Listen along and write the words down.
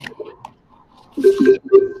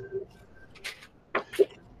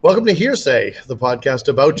Welcome to Hearsay, the podcast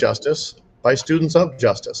about justice by students of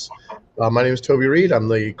justice. My name is Toby Reed. I'm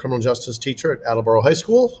the criminal justice teacher at Attleboro High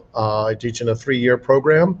School. I teach in a 3-year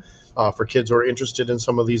program for kids who are interested in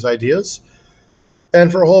some of these ideas.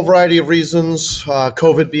 And for a whole variety of reasons,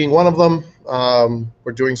 COVID being one of them,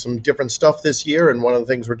 we're doing some different stuff this year. And one of the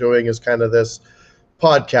things we're doing is kind of this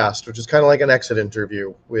podcast, which is kind of like an exit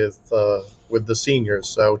interview with the seniors.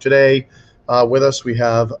 So today, with us, we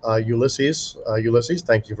have Ulysses. Ulysses,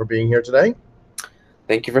 thank you for being here today.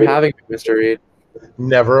 Thank you for having me, Mr. Reed.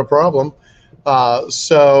 Never a problem.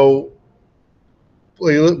 So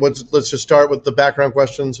let's just start with the background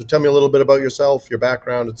questions. So tell me a little bit about yourself, your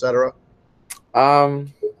background, etc.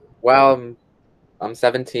 Well, I'm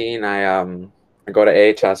 17. I go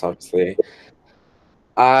to AHS, obviously.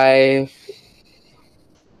 I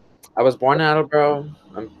was born in Attleboro.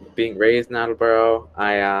 I'm being raised in Attleboro.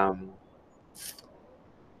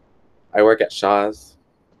 I work at Shaw's.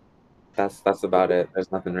 That's about it.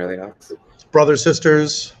 There's nothing really else. Brothers,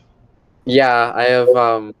 sisters? Yeah, I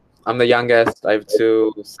have. I'm the youngest. I have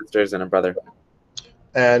 2 sisters and a brother.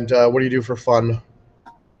 And what do you do for fun?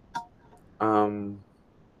 I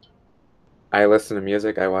listen to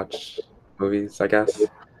music. I watch movies, I guess.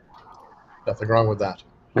 Nothing wrong with that.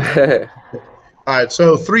 All right.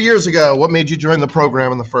 So 3 years ago, what made you join the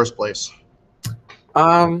program in the first place?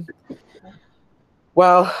 Well,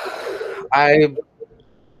 I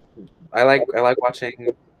like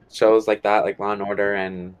watching shows like that, like Law and Order,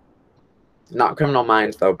 and not Criminal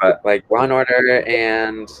Minds though, but like Law and Order,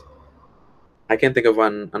 and I can't think of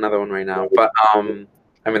another one right now. But I mean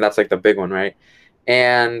that's like the big one, right?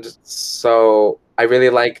 And so I really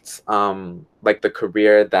liked like the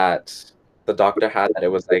career that the doctor had, that it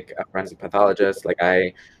was like a forensic pathologist. Like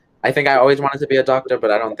I think I always wanted to be a doctor,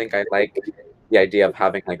 but I don't think I like the idea of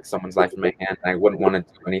having like someone's life in my hand. I wouldn't want to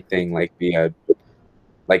do anything like be a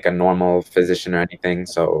normal physician or anything.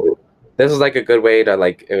 So this was like a good way to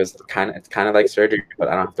like, it's kind of like surgery, but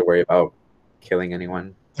I don't have to worry about killing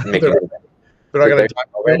anyone. They're not going to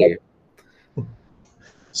already.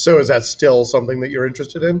 So is that still something that you're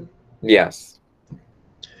interested in? Yes.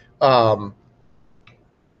 And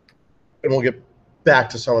we'll get back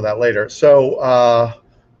to some of that later. So out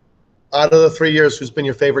of the 3 years, who's been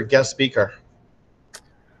your favorite guest speaker?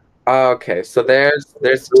 Okay, so there's 2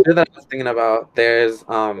 that I was thinking about. There's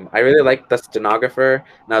I really like the stenographer,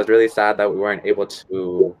 and I was really sad that we weren't able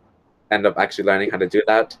to end up actually learning how to do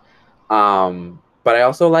that. But I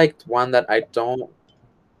also liked one that I don't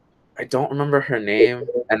remember her name,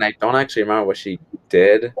 and I don't actually remember what she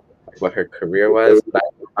did, what her career was. But I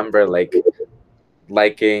remember like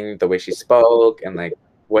liking the way she spoke and like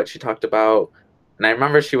what she talked about. And I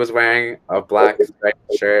remember she was wearing a black striped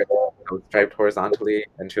shirt that was striped horizontally,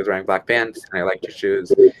 and she was wearing black pants, and I liked her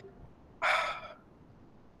shoes.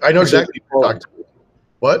 I know exactly who you're talking about.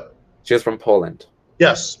 What? She was from Poland.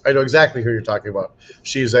 Yes, I know exactly who you're talking about.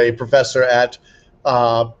 She's a professor at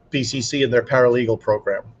BCC in their paralegal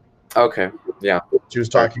program. Okay, yeah. She was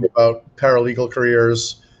talking about paralegal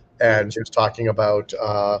careers, and she was talking about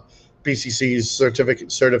BCC's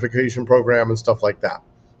certification program and stuff like that.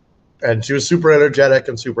 And she was super energetic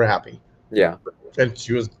and super happy. Yeah. And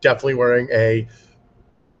she was definitely wearing a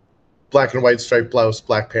black and white striped blouse,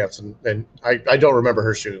 black pants, and I don't remember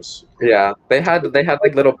her shoes. Yeah, they had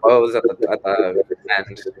like little bows at the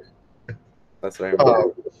end. That's what I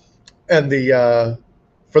remember. And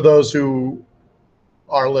for those who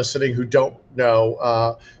are listening who don't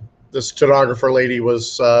know, the stenographer lady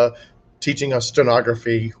was teaching us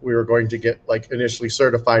stenography. We were going to get like initially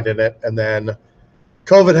certified in it, and then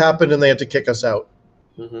COVID happened and they had to kick us out.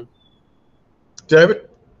 Mm-hmm.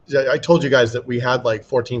 I told you guys that we had like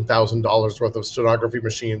 $14,000 worth of stenography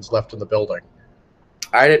machines left in the building.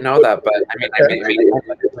 I didn't know that, but I mean, I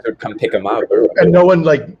could come pick them up. And no one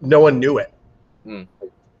knew it. Mm.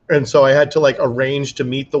 And so I had to like arrange to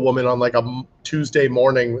meet the woman on like a Tuesday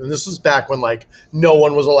morning. And this was back when like no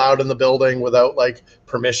one was allowed in the building without like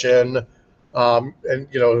permission. And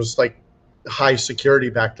it was like high security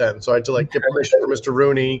back then. So I had to like get permission from Mr.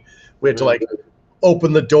 Rooney. We had to like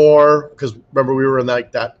open the door because remember we were in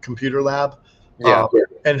like that computer lab. Yeah.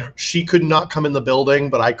 And she could not come in the building,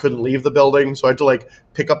 but I couldn't leave the building. So I had to like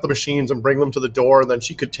pick up the machines and bring them to the door, and then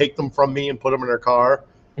she could take them from me and put them in her car.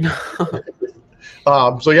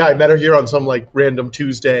 So yeah, I met her here on some like random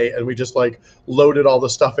Tuesday, and we just like loaded all the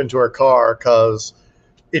stuff into her car because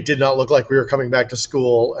it did not look like we were coming back to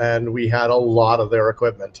school, and we had a lot of their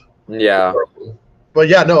equipment. Yeah. But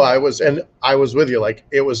yeah, no, I was with you. Like,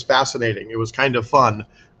 it was fascinating. It was kind of fun,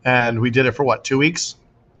 and we did it for what, 2 weeks?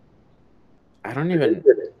 I don't even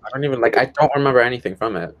don't even like. I don't remember anything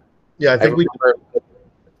from it. Yeah, I I think we. remember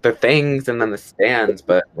the things and then the stands,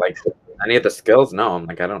 but like any of the skills, no. I'm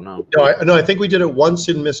like, I don't know. No, I think we did it once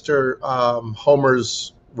in Mr.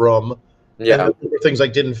 Homer's room, and Yeah, there were things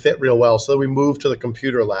like didn't fit real well, so then we moved to the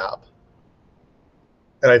computer lab,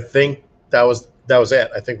 and I think that was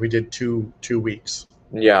it. I think we did two weeks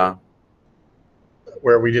yeah.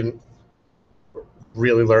 where we didn't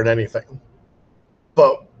really learn anything,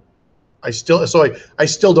 but I still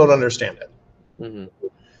don't understand it. Hmm.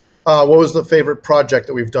 What was the favorite project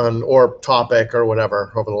that we've done, or topic, or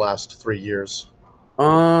whatever, over the last 3 years?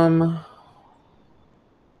 Um,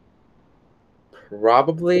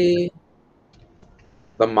 Probably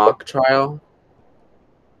the mock trial.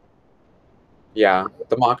 Yeah,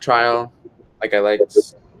 the mock trial. Like I liked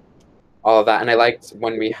all of that, and I liked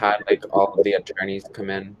when we had like all of the attorneys come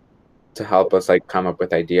in to help us like come up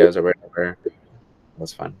with ideas or whatever. It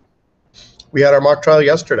was fun. We had our mock trial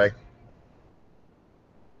yesterday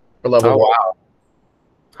for level Oh one. wow,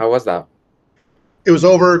 how was that? It was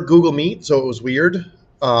over Google Meet, so it was weird.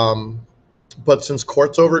 But since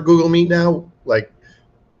court's over Google Meet now, like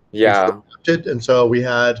Yeah, did, and so we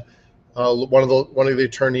had one of the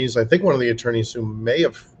attorneys. I think one of the attorneys who may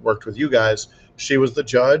have worked with you guys. She was the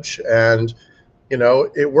judge, and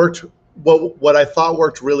it worked. What I thought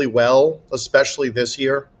worked really well, especially this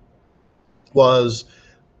year, was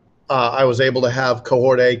I was able to have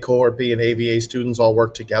cohort A, cohort B, and AVA students all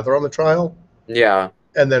work together on the trial, yeah.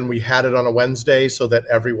 and then we had it on a Wednesday so that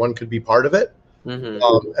everyone could be part of it. Hmm.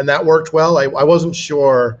 And that worked well. I wasn't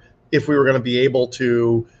sure if we were going to be able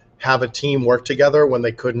to have a team work together when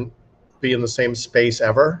they couldn't be in the same space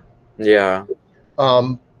ever. Yeah.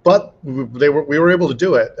 But we were able to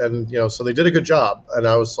do it, and so they did a good job. And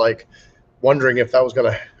I was like wondering if that was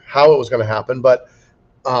how it was going to happen, but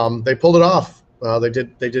they pulled it off. They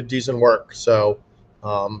did decent work. So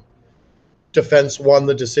defense won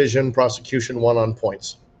the decision, prosecution won on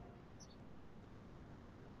points.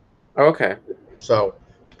 Okay. So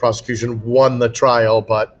prosecution won the trial,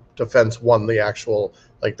 but defense won the actual,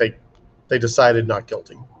 like they decided not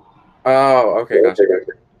guilty. Oh, okay, gotcha.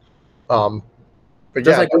 But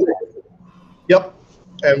Just yeah, like yep.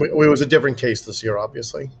 And it was a different case this year,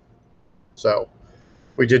 obviously. So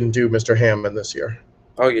we didn't do Mr. Hammond this year.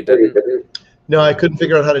 oh, you didn't. No, I couldn't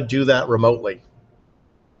figure out how to do that remotely.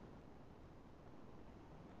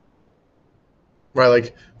 Right,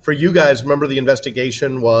 like for you guys, remember the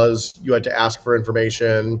investigation was you had to ask for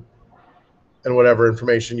information, and whatever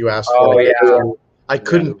information you asked Oh for. yeah. I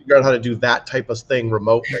couldn't figure out how to do that type of thing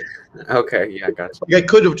remotely. Okay, yeah, gotcha. Like I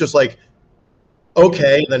could have just like,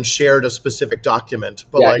 okay, then shared a specific document,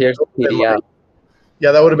 but Yeah, like, here's the PDF.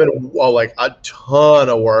 yeah, that would have been like a ton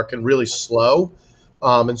of work and really slow.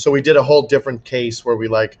 And so we did a whole different case where we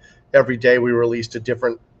like every day we released a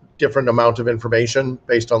different amount of information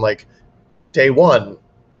based on like day one,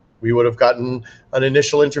 we would have gotten an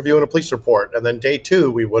initial interview and a police report, and then day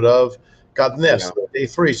two we would have gotten this. Yeah. Day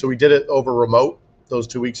three, so we did it over remote, those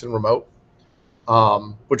 2 weeks in remote,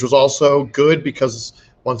 which was also good because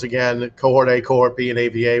once again, cohort A, cohort B, and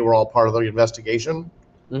AVA were all part of the investigation.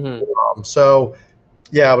 Mm-hmm. So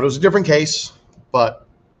yeah, but it was a different case. But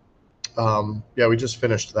yeah, we just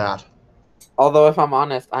finished that. Although, if I'm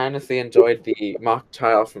honest, I honestly enjoyed the mock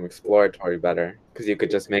trial from Exploratory better because you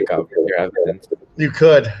could just make up your evidence. You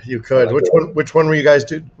could. Like Which one were you guys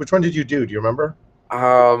do? Which one did you do? Do you remember?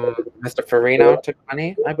 Mr. Farino took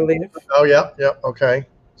money, I believe. Oh yeah, okay.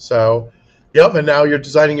 So, yep, and now you're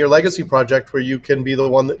designing your legacy project where you can be the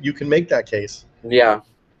one that you can make that case. Yeah.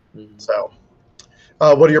 Mm-hmm. So,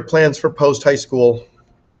 what are your plans for post high school?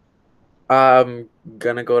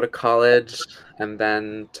 Gonna go to college and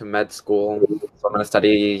then to med school. So I'm gonna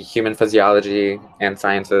study human physiology and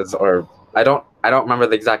sciences, or I don't remember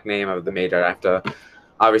the exact name of the major. I have to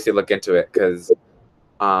obviously look into it because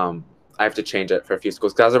I have to change it for a few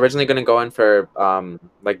schools. Because I was originally gonna go in for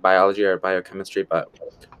like biology or biochemistry, but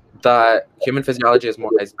the human physiology is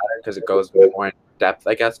better because it goes more in depth,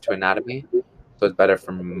 I guess, to anatomy. So it's better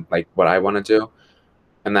from like what I want to do,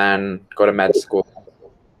 and then go to med school.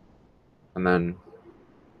 And then,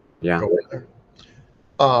 yeah.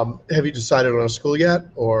 Have you decided on a school yet,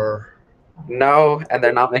 or No, and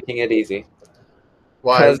they're not making it easy.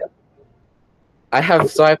 why? I have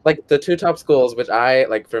like the two top schools, which I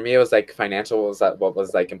like. For me, it was like financial was what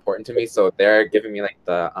was like important to me. So they're giving me like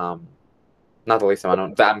the not the least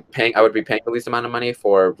amount that I'm paying. I would be paying the least amount of money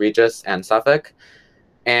for Regis and Suffolk,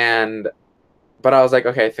 but I was like,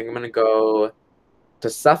 okay, I think I'm gonna go to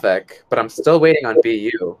Suffolk, but I'm still waiting on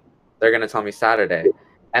BU. They're going to tell me Saturday.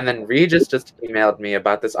 And then Regis just emailed me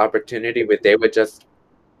about this opportunity where they would just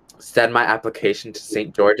send my application to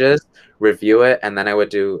St. George's, review it, and then I would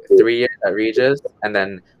do 3 years at Regis and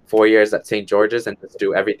then 4 years at St. George's and just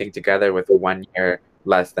do everything together with 1 year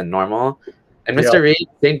less than normal. And Mr. Yeah. Reed,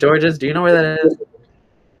 St. George's, do you know where that is?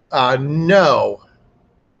 No.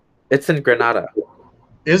 It's in Grenada,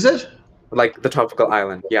 Is it? like the tropical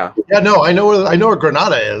island. Yeah. Yeah, no, I know where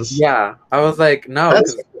Granada is. Yeah. I was like, no,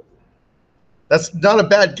 That's not a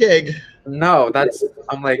bad gig. no,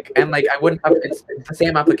 I'm like, and like I wouldn't have, it's the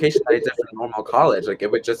same application that I did for normal college. Like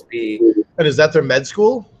it would just be And is that their med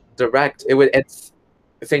school? direct. It's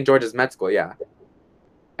St. George's Med School, yeah.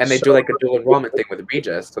 And they do like a dual enrollment thing with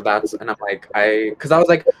Regis. So and I'm like, because I was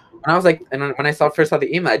like, and when I first saw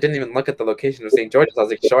the email, I didn't even look at the location of St. George's. I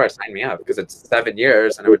was like, sure, sign me up because it's 7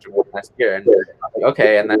 years and I would do one last year. And I was like,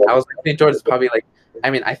 okay. And then I was like, St. George's is probably like, I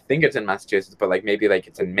mean, I think it's in Massachusetts, but like maybe like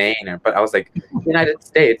it's in Maine, but I was like, United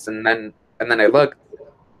States. And then I looked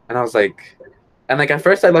and I was like, and like at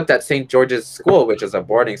first I looked at St. George's School, which is a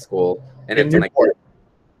boarding school, and it's in like,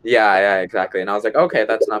 yeah, exactly. And I was like, okay,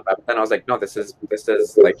 that's not bad. But then I was like, no, this is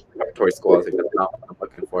like preparatory school. I was like, that's not what I'm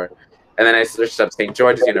looking for. And then I searched up St.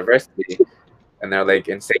 George's University, and they're like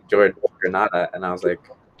in St. George, Grenada, and I was like,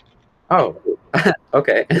 oh,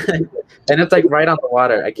 okay. And it's like right on the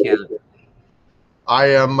water. I can't. I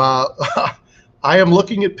am I am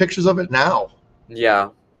looking at pictures of it now. Yeah.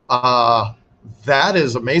 That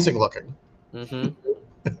is amazing looking. Mm-hmm.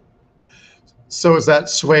 So is that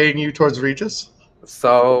swaying you towards Regis?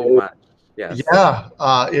 So much. Yes. Yeah.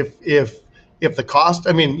 If the cost,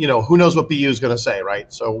 I mean, who knows what BU is going to say,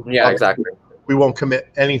 right? So yeah, exactly. We won't commit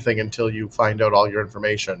anything until you find out all your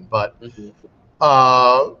information. But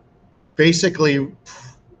basically,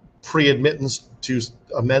 pre-admittance to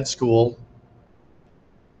a med school,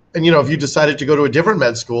 and if you decided to go to a different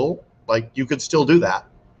med school, like you could still do that.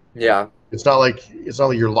 Yeah. It's not like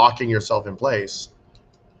you're locking yourself in place,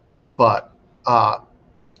 but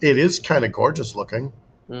it is kind of gorgeous looking.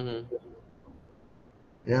 Mm-hmm.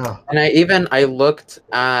 Yeah. And I looked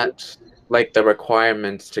at like the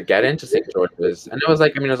requirements to get into St. George's, and it was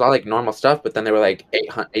like, I mean, it was all like normal stuff, but then they were like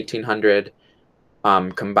 1800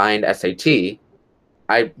 combined SAT.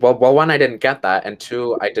 Well, one, I didn't get that, and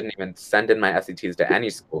two, I didn't even send in my SATs to any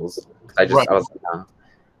schools. I was like,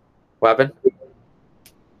 what happened?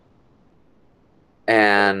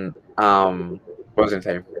 And what was I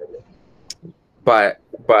saying? But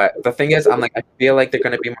the thing is, I'm like, I feel like they're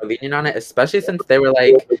gonna be more lenient on it, especially since they were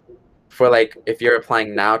like, for like, if you're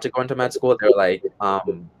applying now to go into med school, they're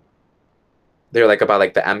like about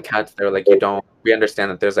like the MCATs. They're like, we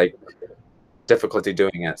understand that there's like difficulty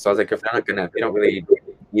doing it. So I was like, if they don't really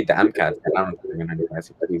need the MCATs, then I don't think they're gonna do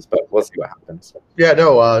SATs, but we'll see what happens. Yeah,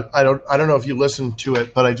 no, I don't know if you listened to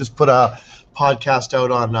it, but I just put a podcast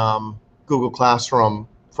out on Google Classroom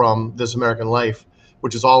from This American Life,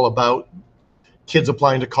 which is all about kids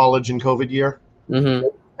applying to college in COVID year,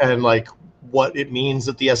 and like what it means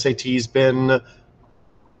that the SAT's been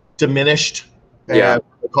diminished, and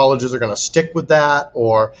colleges are going to stick with that,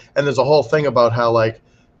 and there's a whole thing about how like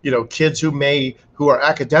kids who are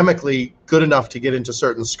academically good enough to get into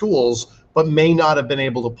certain schools but may not have been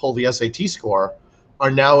able to pull the SAT score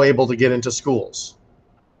are now able to get into schools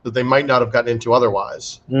that they might not have gotten into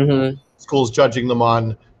otherwise. Schools judging them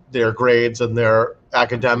on their grades and their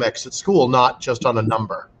academics at school, not just on a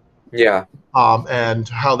number. Yeah. And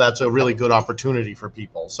how that's a really good opportunity for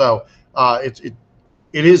people. So it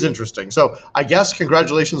is interesting. So I guess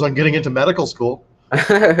congratulations on getting into medical school.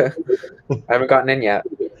 I haven't gotten in yet.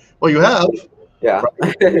 Well, you have. Yeah.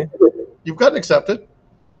 Right? You've gotten accepted.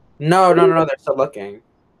 No. They're still looking.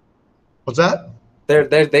 What's that?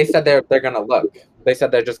 They said they're gonna look. They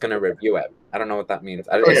said they're just gonna review it. I don't know what that means.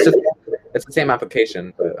 It's the same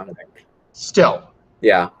application, but I'm like. Still.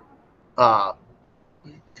 Yeah.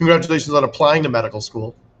 Congratulations on applying to medical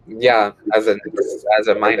school. Yeah, as a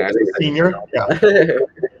minor. As a senior.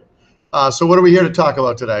 Yeah. So what are we here to talk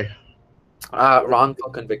about today?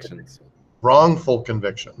 Wrongful convictions. Wrongful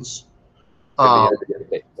convictions.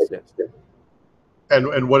 Yes.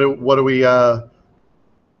 And what do we?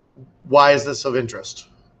 Why is this of interest?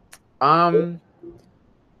 Well,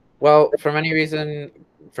 for many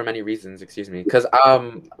reasons, excuse me, because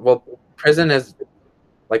prison is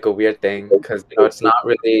like a weird thing because it's not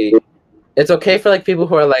really. It's okay for like people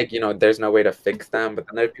who are like there's no way to fix them, but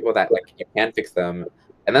then there are people that like you can fix them,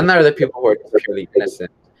 and then there are the people who are just purely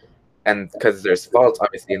innocent, and because there's faults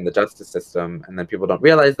obviously in the justice system, and then people don't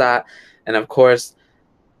realize that, and of course,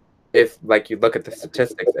 if like you look at the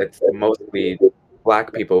statistics, it's mostly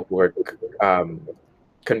Black people who were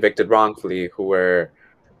convicted wrongfully, who were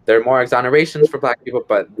there are more exonerations for Black people,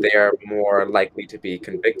 but they're more likely to be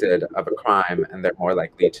convicted of a crime, and they're more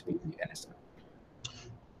likely to be innocent.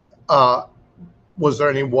 Was there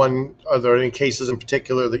are there any cases in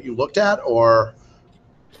particular that you looked at, or?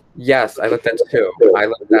 Yes, I looked at two. I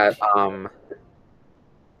looked at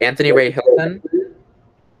Anthony Ray Hilton,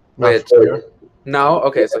 which no,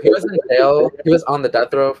 okay, so he was in jail. He was on the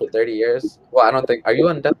death row for 30 years. Well, I don't think, are you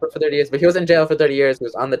on death row for 30 years? But he was in jail for 30 years. He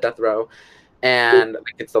was on the death row, and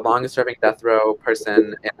like, it's the longest serving death row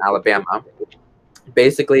person in Alabama.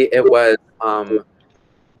 Basically, it was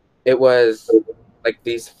like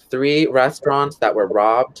these 3 restaurants that were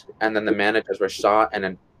robbed, and then the managers were shot, and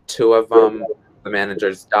then 2 of them, the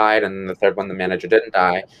managers died, and the 3rd one, the manager didn't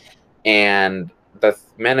die. And the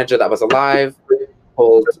manager that was alive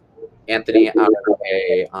pulled Anthony out of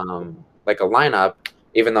a lineup,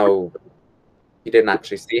 even though he didn't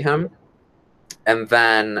actually see him. And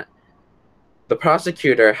then the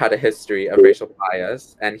prosecutor had a history of racial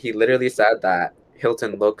bias, and he literally said that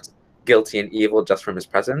Hilton looked guilty and evil just from his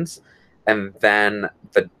presence. And then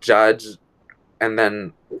the judge, and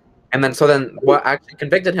then what actually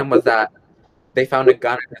convicted him was that they found a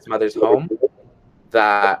gun in his mother's home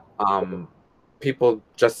that people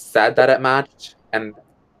just said that it matched, and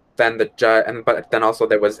then the judge, but then also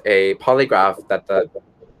there was a polygraph that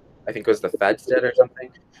I think it was the feds did or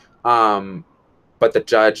something, but the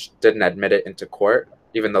judge didn't admit it into court,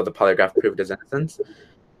 even though the polygraph proved his innocence.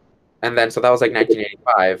 And then so that was like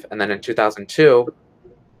 1985, and then in 2002.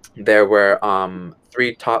 There were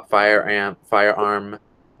 3 top firearm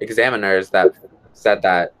examiners that said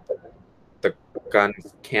that the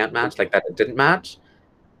guns can't match, like that it didn't match,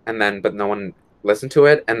 and then but no one listened to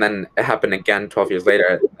it. And then it happened again 12 years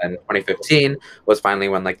later, and 2015 was finally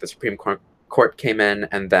when like the Supreme Court came in,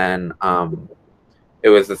 and then it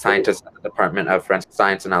was the scientists at the Department of Forensic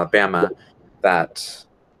Science in Alabama that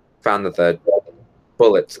found that the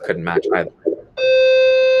bullets couldn't match either.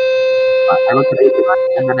 I looked at it,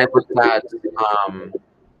 and then I looked at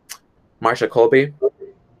Marsha Colby.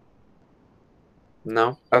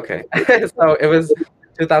 No? Okay. So it was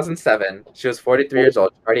 2007. She was 43 years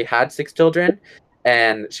old. She already had 6 children,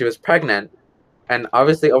 and she was pregnant. And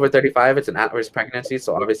obviously over 35, it's an at-risk pregnancy.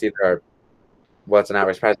 So obviously it's an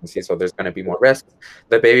at-risk pregnancy, so there's going to be more risks.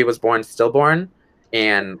 The baby was born stillborn,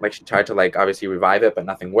 and like she tried to like obviously revive it, but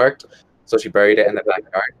nothing worked. So she buried it in the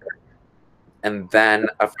backyard. And then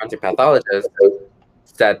a forensic pathologist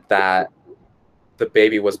said that the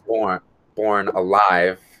baby was born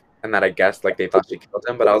alive, and that I guess like they thought she killed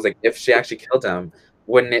him. But I was like, if she actually killed him,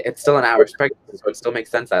 wouldn't it? It's still an at-risk pregnancy, so it still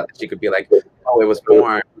makes sense that she could be like, oh, it was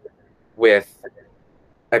born with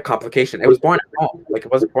a complication. It was born at home, like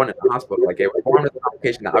it wasn't born in the hospital. Like it was born with a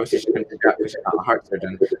complication that obviously she couldn't figure out because she's not a heart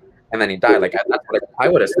surgeon. And then he died. Like that's what I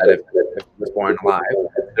would have said if he was born alive.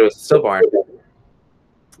 It was stillborn.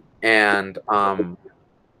 And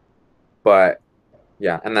but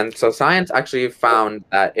yeah, and then so science actually found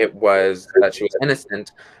that she was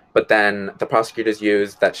innocent, but then the prosecutors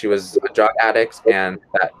used that she was a drug addict and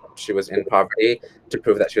that she was in poverty to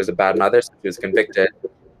prove that she was a bad mother, so she was convicted.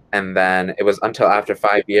 And then it was until after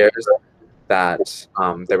 5 years that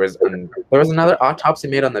there was another autopsy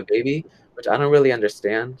made on the baby, which I don't really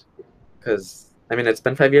understand, because I mean it's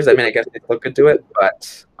been 5 years. I mean I guess they still could do it,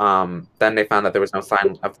 but then they found that there was no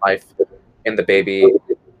sign of life in the baby,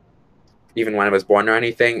 even when it was born or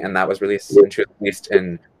anything, and that was released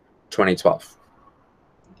in 2012.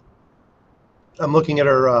 I'm looking at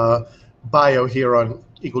her bio here on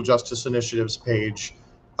Equal Justice Initiative's page.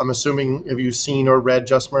 I'm assuming, have you seen or read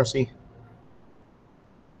Just Mercy?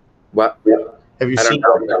 What? Have you seen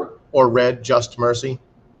or read Just Mercy?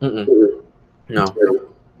 Mm-mm. No.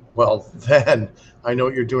 Well, then I know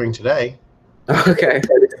what you're doing today. Okay.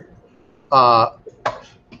 I've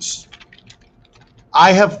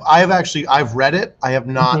read it. I have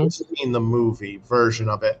not seen the movie version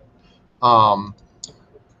of it.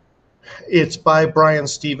 It's by Bryan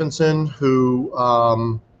Stevenson, who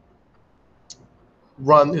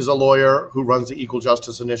is a lawyer who runs the Equal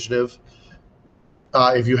Justice Initiative.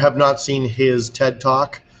 If you have not seen his TED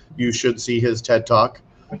Talk, you should see his TED Talk.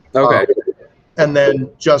 Okay. And then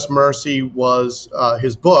Just Mercy was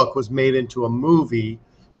his book was made into a movie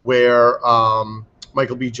where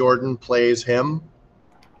Michael B. Jordan plays him.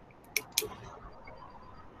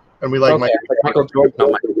 And we like Michael Jordan.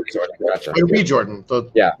 No, Michael B. Jordan. Gotcha. Michael B. Jordan,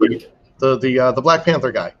 the Black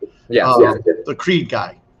Panther guy. Yes. The Creed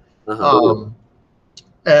guy. Uh-huh.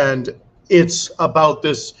 And it's about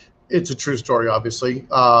this. It's a true story, obviously.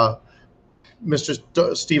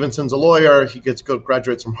 Mr. Stevenson's a lawyer. He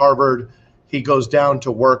graduates from Harvard. he goes down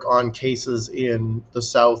to work on cases in the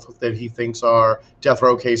South that he thinks are death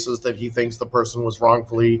row cases that he thinks the person was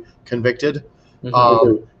wrongfully convicted.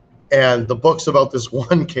 And the book's about this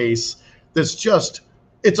one case that's just,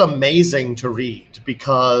 it's amazing to read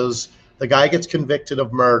because the guy gets convicted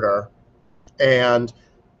of murder, and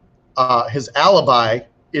his alibi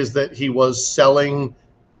is that he was selling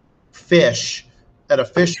fish at a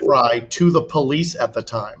fish fry to the police at the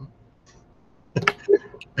time.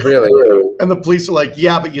 Really? And the police are like,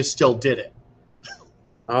 yeah, but you still did it.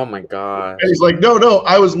 Oh my god. And he's like, no,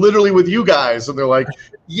 I was literally with you guys. And they're like,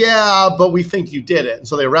 yeah, but we think you did it. And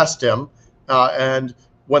so they arrest him. And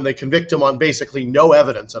when they convict him on basically no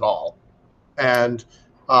evidence at all, and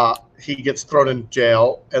he gets thrown in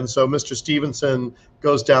jail. And so Mr. Stevenson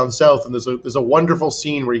goes down south, and there's a wonderful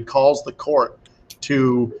scene where he calls the court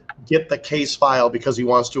to get the case file because he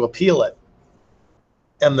wants to appeal it.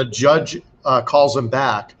 And the judge calls him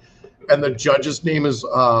back, and the judge's name is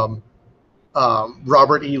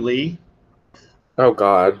Robert E. Lee. Oh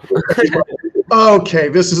god. Okay,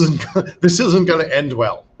 this isn't going to end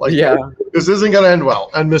well. Like, yeah, this isn't going to end well.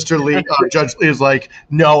 And Mr. Lee, Judge Lee, is like,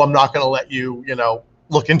 no, I'm not going to let you,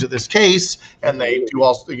 look into this case. And they do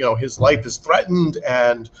also, his life is threatened,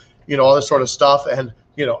 and all this sort of stuff. And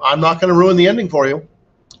I'm not going to ruin the ending for you,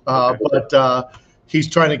 but he's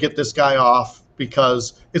trying to get this guy off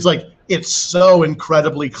because it's so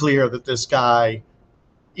incredibly clear that this guy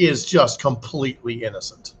is just completely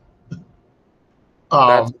innocent.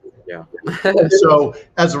 Yeah. So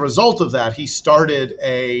as a result of that, he started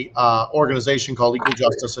a organization called Equal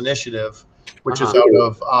Justice Initiative, which is out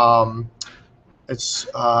of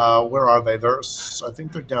where are they? I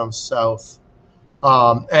think they're down south.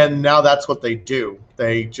 And now that's what they do.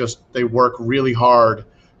 They work really hard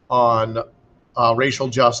on racial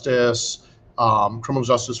justice, criminal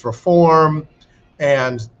justice reform,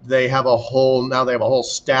 and they have a whole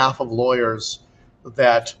staff of lawyers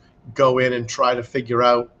that go in and try to figure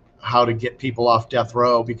out how to get people off death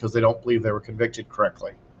row because they don't believe they were convicted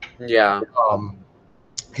correctly. Yeah. The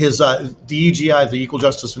EGI, the Equal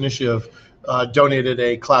Justice Initiative, donated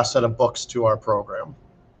a class set of books to our program.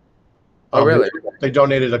 Oh, really? They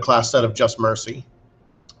donated a class set of Just Mercy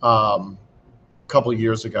a couple of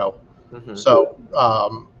years ago. Mm-hmm. So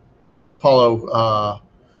Paulo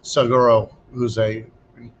Seguro, who's a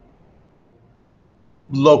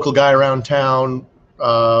local guy around town,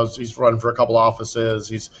 he's run for a couple offices.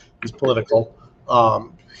 He's political.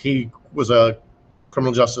 He was a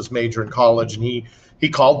criminal justice major in college, and he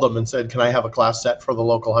called them and said, "Can I have a class set for the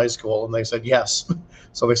local high school?" And they said yes.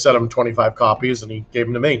 So they sent him 25 copies, and he gave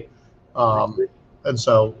them to me. And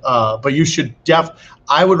so, but you should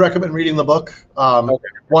I would recommend reading the book.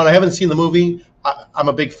 One, I haven't seen the movie. I'm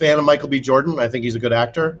a big fan of Michael B. Jordan. I think he's a good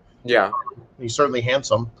actor. Yeah, he's certainly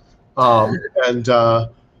handsome. And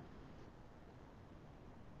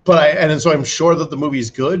so I'm sure that the movie's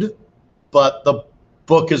good, but the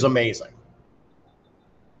book is amazing.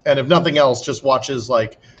 And if nothing else, just watch his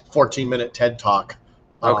 14-minute TED Talk.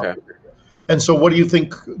 Okay. And so what do you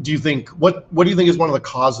think? What do you think is one of the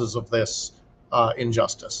causes of this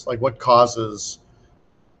injustice? What causes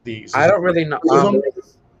these? I don't really know.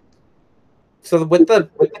 So with the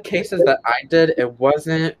cases that I did, it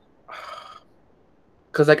wasn't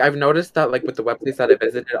because I've noticed that with the websites that I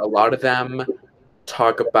visited, a lot of them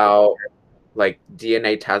talk about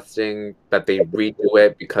DNA testing, that they redo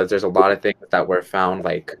it because there's a lot of things that were found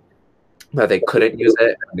that they couldn't use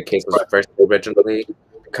it when the case was first originally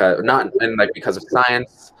because of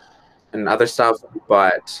science and other stuff.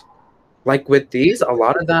 But with these, a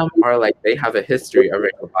lot of them are they have a history of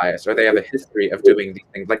racial bias, or they have a history of doing these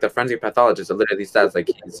things. The forensic pathologist, it literally says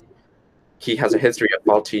he has a history of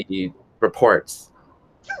faulty reports.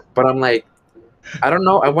 But I'm I don't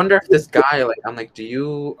know. I wonder if this guy,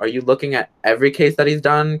 are you looking at every case that he's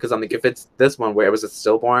done? Because if it's this one where it was a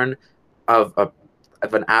stillborn of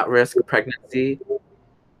an at-risk pregnancy,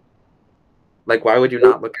 why would you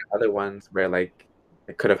not look at other ones where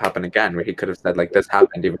it could have happened again, where he could have said this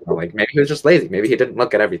happened, even though maybe he was just lazy, maybe he didn't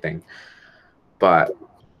look at everything. But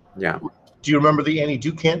yeah. Do you remember the Annie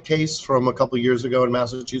Ducant case from a couple of years ago in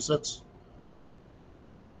Massachusetts?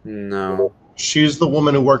 No. She's the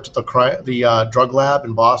woman who worked at the drug lab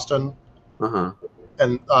in Boston.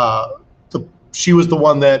 And she was the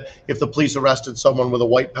one that if the police arrested someone with a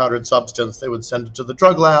white powdered substance, they would send it to the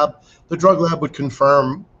drug lab. The drug lab would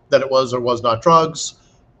confirm that it was or was not drugs,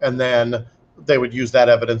 and then they would use that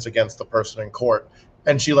evidence against the person in court.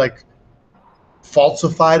 And she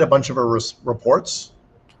falsified a bunch of her reports.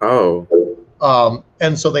 Oh.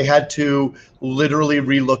 And so they had to literally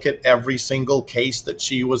relook at every single case that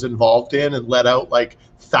she was involved in and let out like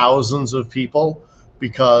thousands of people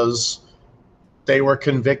because they were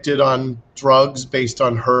convicted on drugs based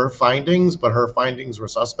on her findings, but her findings were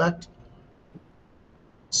suspect.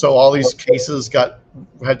 So all these cases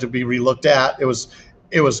had to be relooked at. It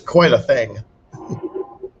was quite a thing.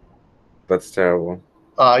 That's terrible.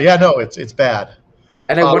 Yeah, no, it's bad.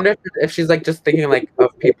 And I wonder if she's like just thinking like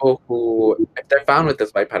of people who, if they're found with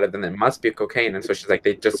this white powder, then it must be cocaine, and so she's like,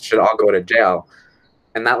 they just should all go to jail.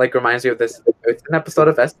 And that like reminds me of this. It's an episode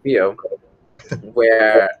of SVU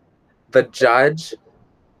where the judge,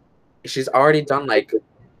 she's already done like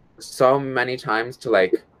so many times to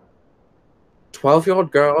like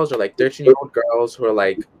 12-year-old girls or like 13-year-old girls who are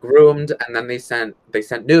like groomed, and then they sent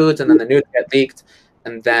nudes, and then the nudes get leaked,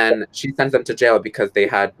 and then she sends them to jail because they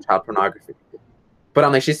had child pornography. But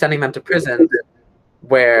I'm like, she's sending them to prison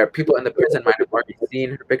where people in the prison might have already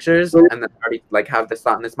seen her pictures and then already like have this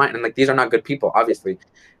thought in this mind, and like these are not good people, obviously.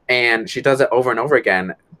 And she does it over and over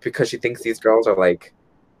again because she thinks these girls are like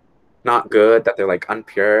not good, that they're like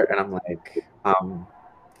unpure, and I'm like,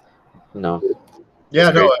 no.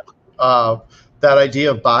 Yeah, no. That idea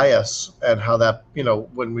of bias and how that,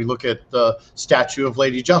 when we look at the statue of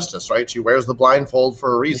Lady Justice, right? She wears the blindfold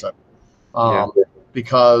for a reason,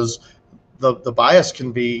 because the bias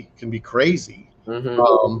can be crazy,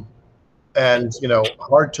 and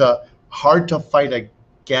hard to fight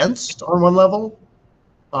against on one level.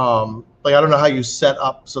 Like I don't know how you set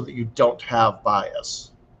up so that you don't have bias.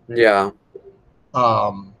 Yeah.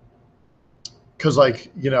 Because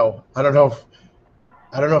like I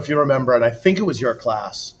don't know if you remember, and I think it was your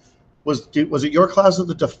class. Was it your class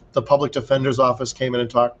that the public defender's office came in and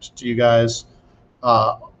talked to you guys,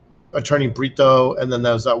 Attorney Brito, and then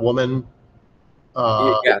there was that woman.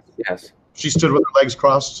 Yes. She stood with her legs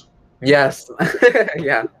crossed. Yes.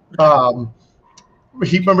 Yeah.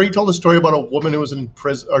 He told a story about a woman who was in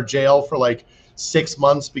prison or jail for like 6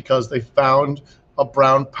 months because they found a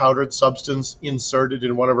brown powdered substance inserted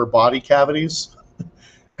in one of her body cavities.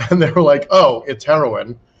 And they were like, oh, it's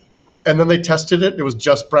heroin. And then they tested it. It was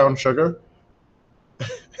just brown sugar.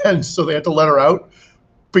 And so they had to let her out.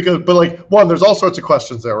 But like, one, there's all sorts of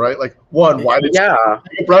questions there, right? Like, one, why did she have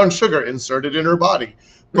brown sugar inserted in her body?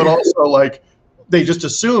 But also, like, they just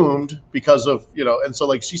assumed because of, and so,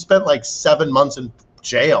 like, she spent like 7 months in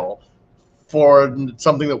jail for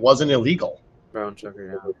something that wasn't illegal. Brown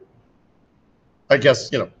sugar, yeah. I guess,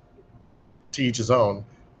 to each his own.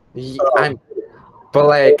 But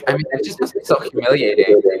like, I mean, it just must be so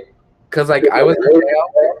humiliating. Because like, I was in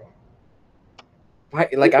jail.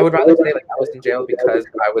 Like, I would rather say like I was in jail because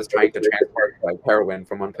I was trying to transport like heroin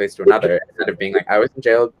from one place to another, instead of being like I was in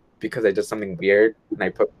jail because I did something weird and I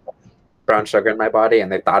put brown sugar in my body and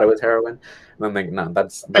they thought it was heroin. And I'm like, no,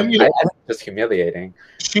 that's just humiliating.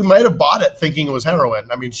 She might have bought it thinking it was heroin.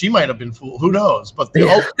 I mean, she might have been fooled. Who knows? But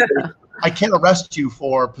I can't arrest you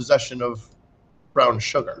for possession of brown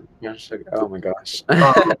sugar. Brown sugar. Oh my gosh.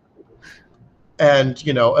 And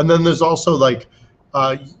then there's also like,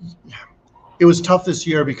 it was tough this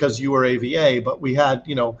year because you were AVA, but we had,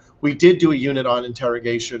 we did do a unit on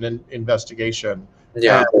interrogation and investigation.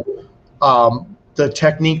 Yeah. And, the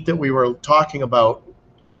technique that we were talking about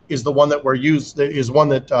is the one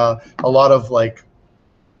that a lot of like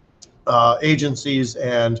agencies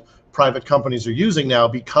and private companies are using now,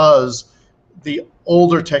 because the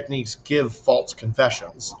older techniques give false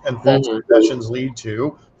confessions, and false confessions lead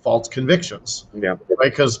to false convictions. Yeah.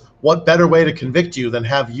 Right? Because what better way to convict you than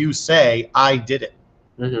have you say, I did it?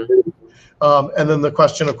 And then the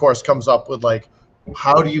question, of course, comes up with like,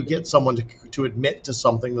 how do you get someone to admit to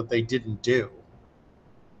something that they didn't do?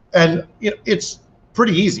 And it's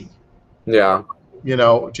pretty easy. Yeah.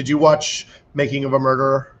 Did you watch Making of a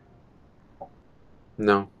Murderer?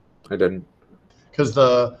 No, I didn't. Because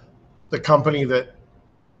the company that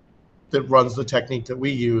runs the technique that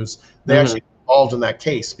we use, they actually involved in that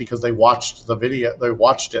case because they watched the video, they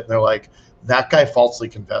watched it, and they're like, that guy falsely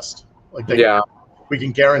confessed. Like, we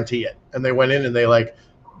can guarantee it. And they went in and they like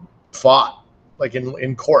fought like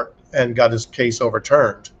in court and got his case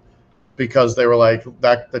overturned because they were like,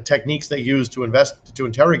 that the techniques they used to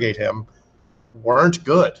interrogate him weren't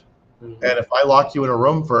good. And if I lock you in a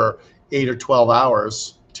room for 8 or 12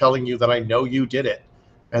 hours telling you that I know you did it,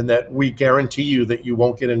 and that we guarantee you that you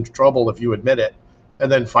won't get into trouble if you admit it,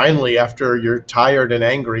 and then finally, after you're tired and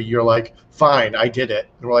angry, you're like, fine, I did it.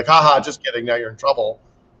 And we're like, haha, just kidding, now you're in trouble.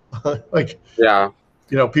 Like, yeah,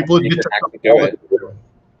 people admit to it.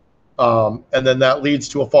 And then that leads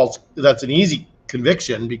to that's an easy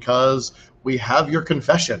conviction because we have your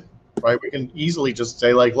confession. right? We can easily just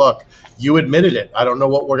say like, look, you admitted it. I don't know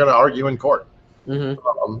what we're going to argue in court.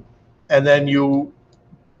 And then you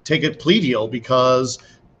take a plea deal because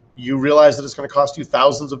you realize that it's going to cost you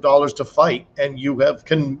thousands of dollars to fight, and you've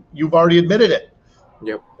already admitted it.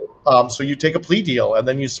 Yep. So you take a plea deal, and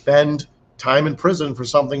then you spend time in prison for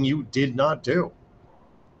something you did not do.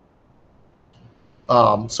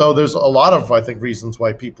 So there's a lot of, I think, reasons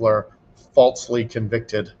why people are falsely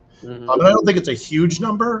convicted. And I don't think it's a huge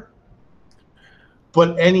number,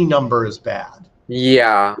 but any number is bad.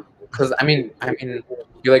 Yeah, because I mean,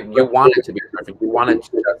 you want it to be perfect. You want it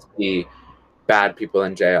to just be bad people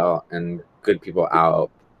in jail and good people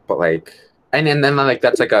out. But like, and then like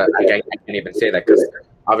that's like I can't even say that because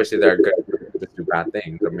obviously there are good people who just do bad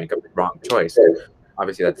things or make a wrong choice.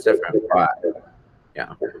 Obviously that's different, but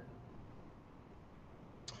yeah.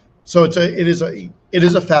 So it is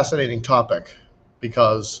a fascinating topic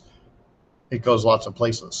because it goes lots of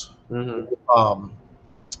places.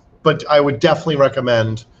 But I would definitely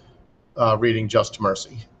recommend reading Just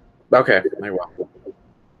Mercy. Okay, I will.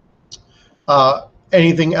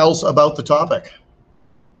 Anything else about the topic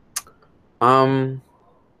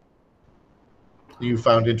you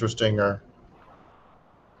found interesting or?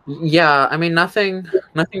 Yeah, I mean nothing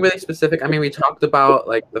really specific. I mean we talked about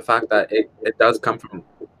like the fact that it does come from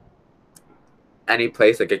any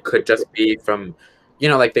place. Like it could just be from,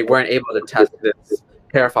 like they weren't able to test this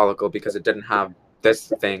hair follicle because it didn't have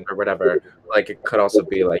this thing or whatever. Like it could also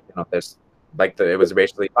be like, there's like it was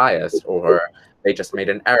racially biased, or they just made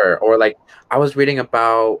an error, or like I was reading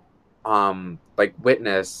about like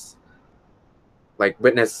witness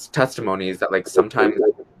testimonies that like sometimes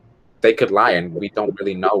they could lie and we don't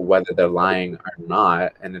really know whether they're lying or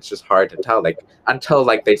not, and it's just hard to tell like until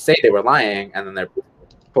like they say they were lying and then they're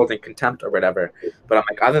pulled in contempt or whatever. But I'm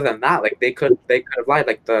like, other than that, like they could have lied.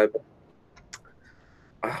 Like the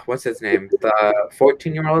what's his name, the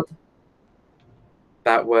 14-year-old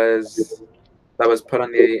that was put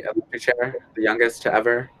on the electric chair, the youngest to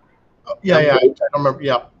ever. I don't remember.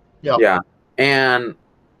 Yeah. And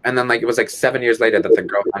then like it was like 7 years later that the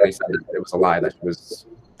girl finally said that it was a lie, that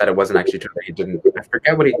it wasn't actually true, that he didn't. I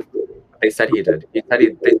forget what they said he did. They said he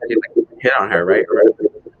like hit on her, right?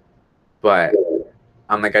 But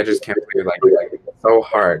I'm like, I just can't believe like it's so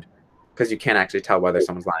hard because you can't actually tell whether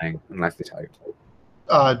someone's lying unless they tell you.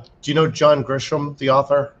 Do you know John Grisham, the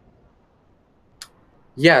author?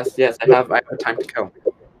 Yes, I have Time to Kill.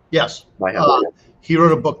 Yes. He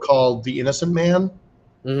wrote a book called The Innocent Man.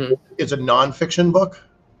 It's a nonfiction book,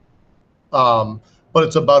 but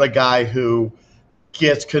it's about a guy who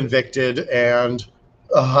gets convicted and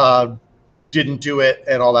didn't do it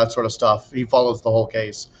and all that sort of stuff. He follows the whole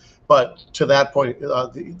case. But to that point,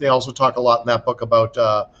 they also talk a lot in that book about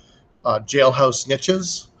jailhouse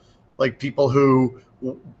snitches, like people who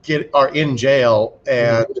are in jail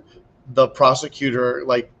and the prosecutor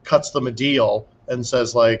like cuts them a deal and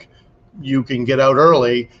says like, you can get out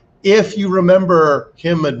early if you remember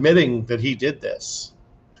him admitting that he did this.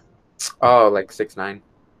 Oh, like 6ix9ine.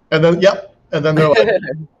 And then and then they're like,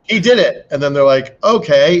 he did it, and then they're like,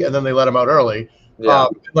 okay, and then they let him out early.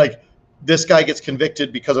 Like this guy gets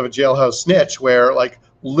convicted because of a jailhouse snitch, where like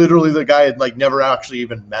literally the guy had like never actually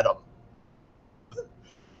even met him,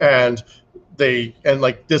 and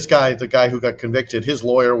like this guy, the guy who got convicted, his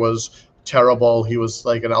lawyer was terrible. He was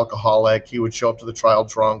like an alcoholic. He would show up to the trial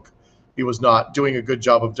drunk. He was not doing a good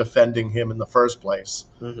job of defending him in the first place.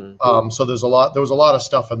 So there was a lot of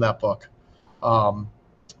stuff in that book.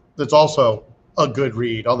 That's also a good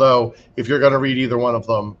read. Although if you're going to read either one of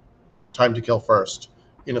them, Time to Kill first,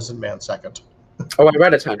 Innocent Man second. Oh, I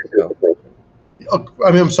read A Time to Kill.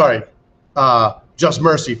 I mean, I'm sorry. Just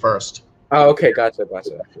Mercy first. Oh, okay, gotcha.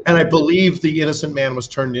 And I believe The Innocent Man was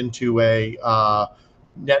turned into a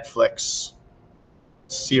Netflix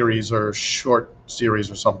series or short series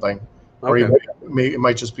or something. Okay. Or it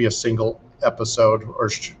might just be a single episode or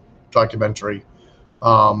documentary.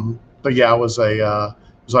 But yeah, it was on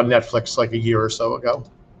Netflix like a year or so ago,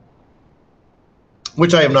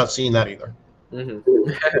 which I have not seen that either.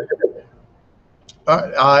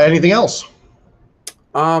 Anything else?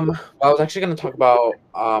 Well, I was actually going to talk about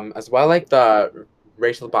as well, like the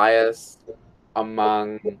racial bias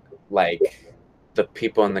among like the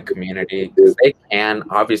people in the community, because they can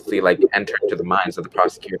obviously like enter into the minds of the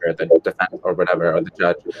prosecutor, the defense, or whatever, or the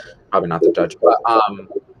judge. Probably not the judge, but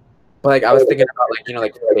like I was thinking about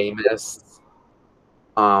like famous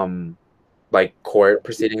like court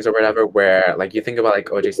proceedings or whatever, where like you think about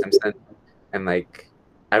like O.J. Simpson and like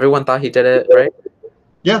everyone thought he did it, right?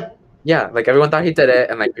 Yeah. Yeah, like everyone thought he did it,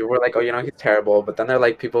 and like people were like, "Oh, you know, he's terrible." But then they're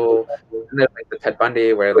like people, and there's like the Ted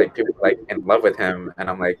Bundy, where like people are, like in love with him, and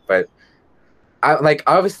I'm like, but I like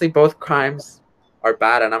obviously both crimes are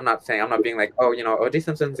bad, and I'm not being like, oh, you know, O.J.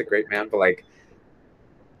 Simpson's a great man, but like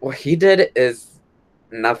what he did is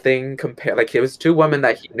nothing compared. Like it was two women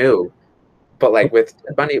that he knew, but like with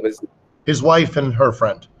Ted Bundy, it was His wife and her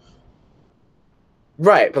friend.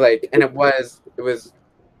 right, but like, and it was,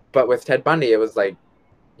 but with Ted Bundy, it was like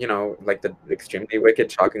you know, like the extremely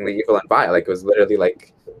wicked, shockingly evil, and vile. Like it was literally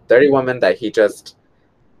like 30 women that he just.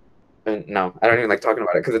 And no, I don't even like talking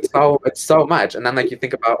about it because it's so much. And then like you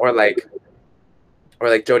think about or like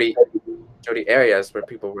Jodi Arias, where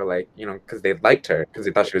people were like, you know, because they liked her because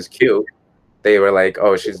they thought she was cute. They were like,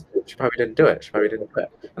 oh, she probably didn't do it. She probably didn't do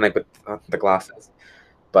it. And like with the glasses,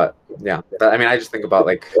 but yeah, I mean, I just think about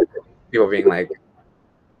like people being like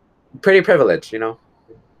pretty privileged, you know.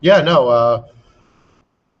 Yeah, no.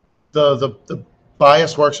 The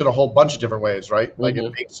bias works in a whole bunch of different ways, right? Like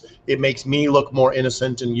Mm-hmm. it makes me look more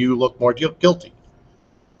innocent and you look more guilty.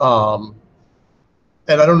 Um,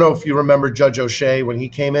 and I don't know if you remember Judge O'Shea when he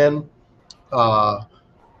came in. Uh,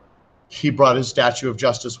 he brought his statue of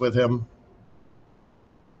justice with him.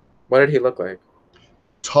 What did he look like?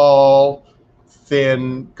 Tall,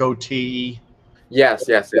 thin, goatee. Yes,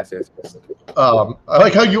 yes, yes, yes, yes. I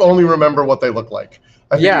like how you only remember what they look like.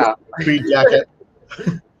 I think Yeah, tweed jacket,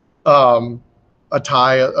 um, a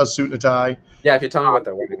tie, a suit and a tie. yeah. If you tell me what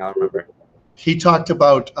they're wearing, I'll remember. He talked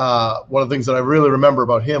about one of the things that I really remember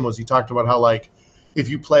about him was he talked about how like if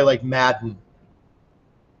you play like Madden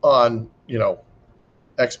on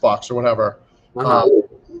Xbox or whatever, Uh-huh.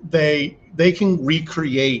 they can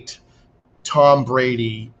recreate Tom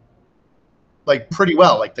Brady like pretty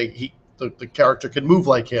well. Like the character can move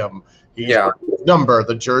like him. He's Yeah. number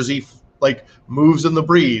the jersey like moves in the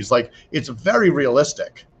breeze. Like it's very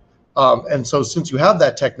realistic. And so since you have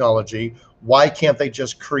that technology, why can't they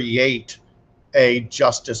just create a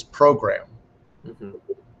justice program Mm-hmm.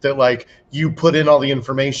 that like you put in all the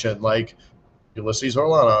information like Ulysses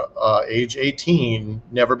Orlana, age 18,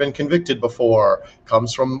 never been convicted before,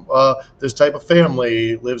 comes from this type of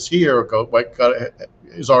family, lives here,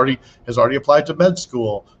 is already has already applied to med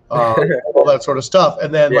school, all that sort of stuff,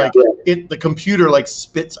 and then Yeah. like the computer like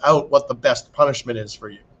spits out what the best punishment is for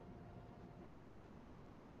you,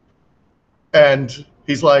 and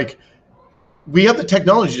he's like, we have the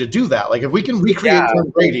technology to do that. Like if we can recreate Yeah. Tom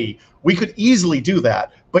Brady, we could easily do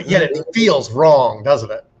that, but yet it Mhm. feels wrong,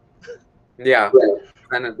 doesn't it? Yeah.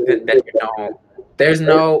 And then you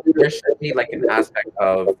know, there should be like an aspect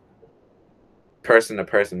of person to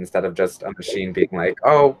person instead of just a machine being like,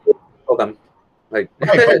 oh, hold on. Like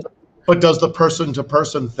Right, but does the person to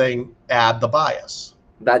person thing add the bias?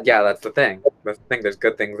 that, yeah, that's the thing. That's the thing. There's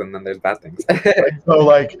good things and then there's bad things. Right? So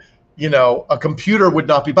like, a computer would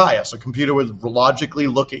not be biased. A computer would logically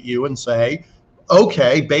look at you and say,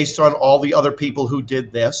 okay, based on all the other people who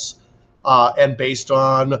did this, and based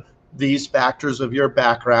on these factors of your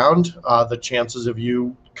background, the chances of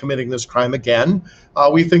you committing this crime again,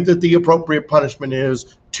 we think that the appropriate punishment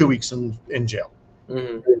is 2 weeks in jail.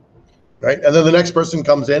 Hmm. Right, and then the next person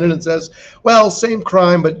comes in and it says, well, same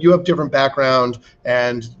crime, but you have different background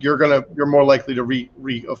and you're more likely to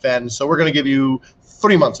re-offend, so we're gonna give you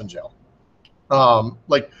 3 months in jail.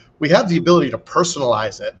 Like we have the ability to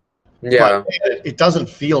personalize it, Yeah. but it doesn't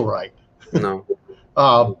feel right. No.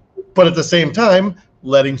 um, but at the same time,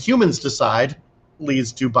 letting humans decide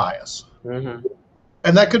leads to bias, Hmm.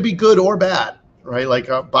 and that could be good or bad, right? Like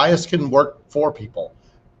bias can work for people,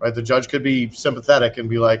 right? The judge could be sympathetic and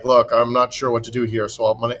be like, look, I'm not sure what to do here, so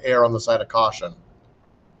I'm going to err on the side of caution.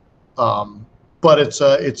 But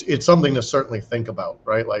it's something to certainly think about,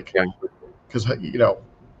 right? Like, Yeah. because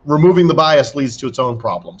removing the bias leads to its own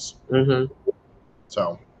problems. Hmm.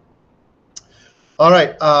 So, all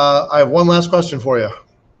right, I have one last question for you.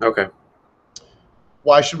 Okay.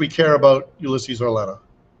 Why should we care about Ulysses Orlana?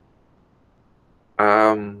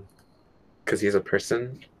 Because he's a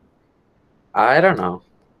person. I don't know.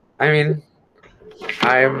 I mean,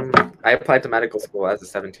 I applied to medical school as a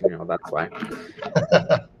 17-year-old. That's why.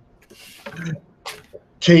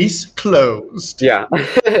 Case closed. Yeah,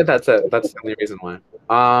 that's it. That's the only reason why.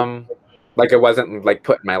 Like it wasn't like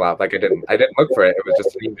put in my lap. Like I didn't look for it. It was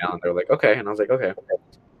just an email, and they were like, okay, and I was like, okay.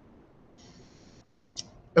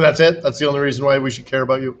 And that's it. That's the only reason why we should care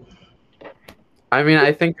about you. I mean,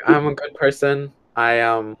 I think I'm a good person. I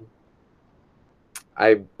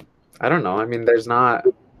I don't know. I mean, I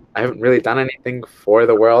haven't really done anything for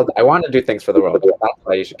the world. I want to do things for the world. That's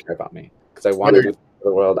why you should care about me because I want to do things for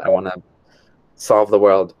the world. I want to solve the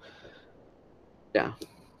world. Yeah,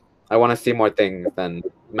 I want to see more things than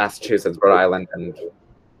Massachusetts, Rhode Island, and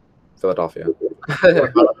Philadelphia.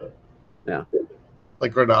 Yeah.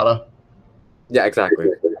 Like Granada. Yeah, exactly.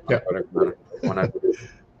 Yeah. I want to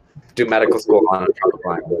do medical school on a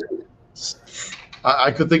tropical island.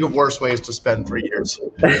 I could think of worse ways to spend 3 years.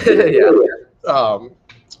 Yeah.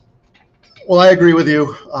 Well, I agree with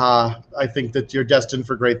you. I think that you're destined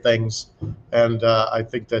for great things, and I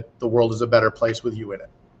think that the world is a better place with you in it.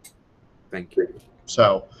 Thank you.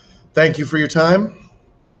 So, thank you for your time.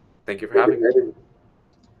 Thank you for having me.